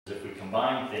if we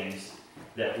combine things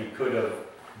that we could have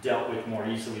dealt with more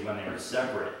easily when they were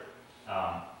separate,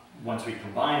 once we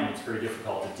combine them, it's very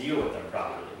difficult to deal with them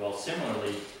properly. Well,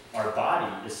 similarly, our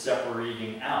body is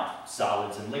separating out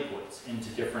solids and liquids into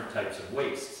different types of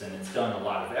wastes, and it's done a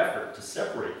lot of effort to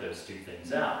separate those two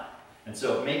things out. And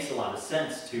so it makes a lot of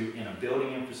sense to, in a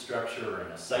building infrastructure or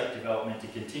in a site development, to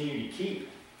continue to keep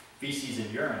feces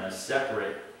and urine as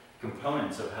separate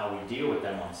components of how we deal with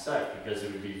them on site, because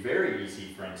it would be very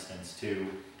easy, for instance, to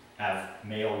have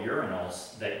male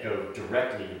urinals that go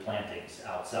directly to plantings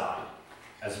outside,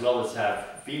 as well as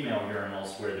have female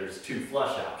urinals where there's two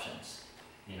flush options.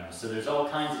 So there's all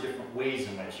kinds of different ways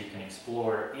in which you can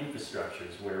explore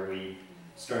infrastructures where we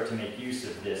start to make use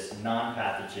of this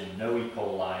non-pathogen, no E.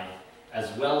 coli,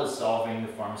 as well as solving the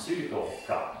pharmaceutical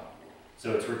problem.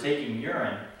 So we're taking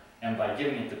urine, and by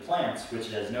giving it to plants, which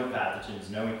has no pathogens,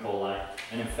 no E. coli,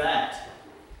 and in fact,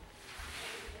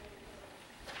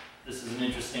 this is an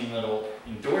interesting little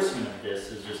endorsement of this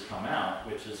has just come out,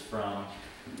 which is from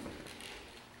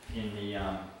in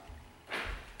the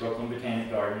Brooklyn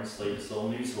Botanic Gardens latest little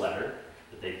newsletter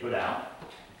that they put out.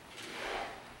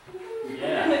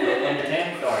 Yeah, Brooklyn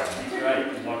Botanic Garden, that's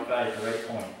right, we walked by at the right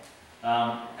point.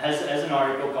 Has an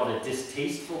article called A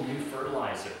Distasteful New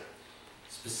Fertilizer,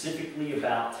 specifically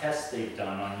about tests they've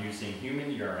done on using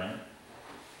human urine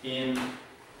in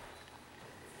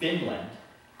Finland.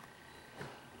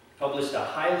 Published a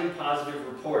highly positive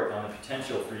report on the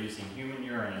potential for using human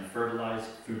urine in fertilized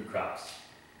food crops.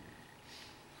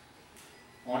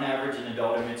 On average, an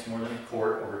adult emits more than a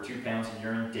quart, over 2 pounds of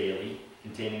urine daily,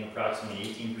 containing approximately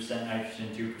 18% nitrogen,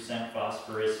 2%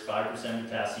 phosphorus, 5%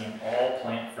 potassium, all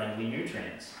plant-friendly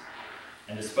nutrients.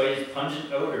 And despite its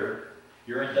pungent odor,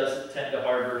 urine doesn't tend to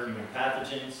harbor human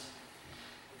pathogens.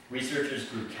 Researchers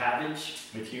grew cabbage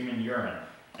with human urine.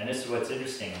 And this is what's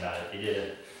interesting about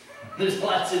it. There's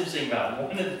lots interesting about it.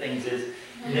 One of the things is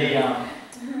they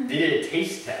did a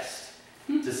taste test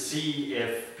to see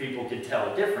if people could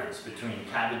tell a difference between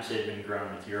cabbage that had been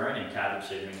grown with urine and cabbage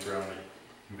that had been grown with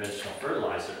conventional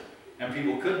fertilizer. And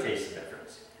people could taste the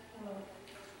difference.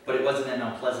 But it wasn't an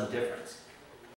unpleasant difference.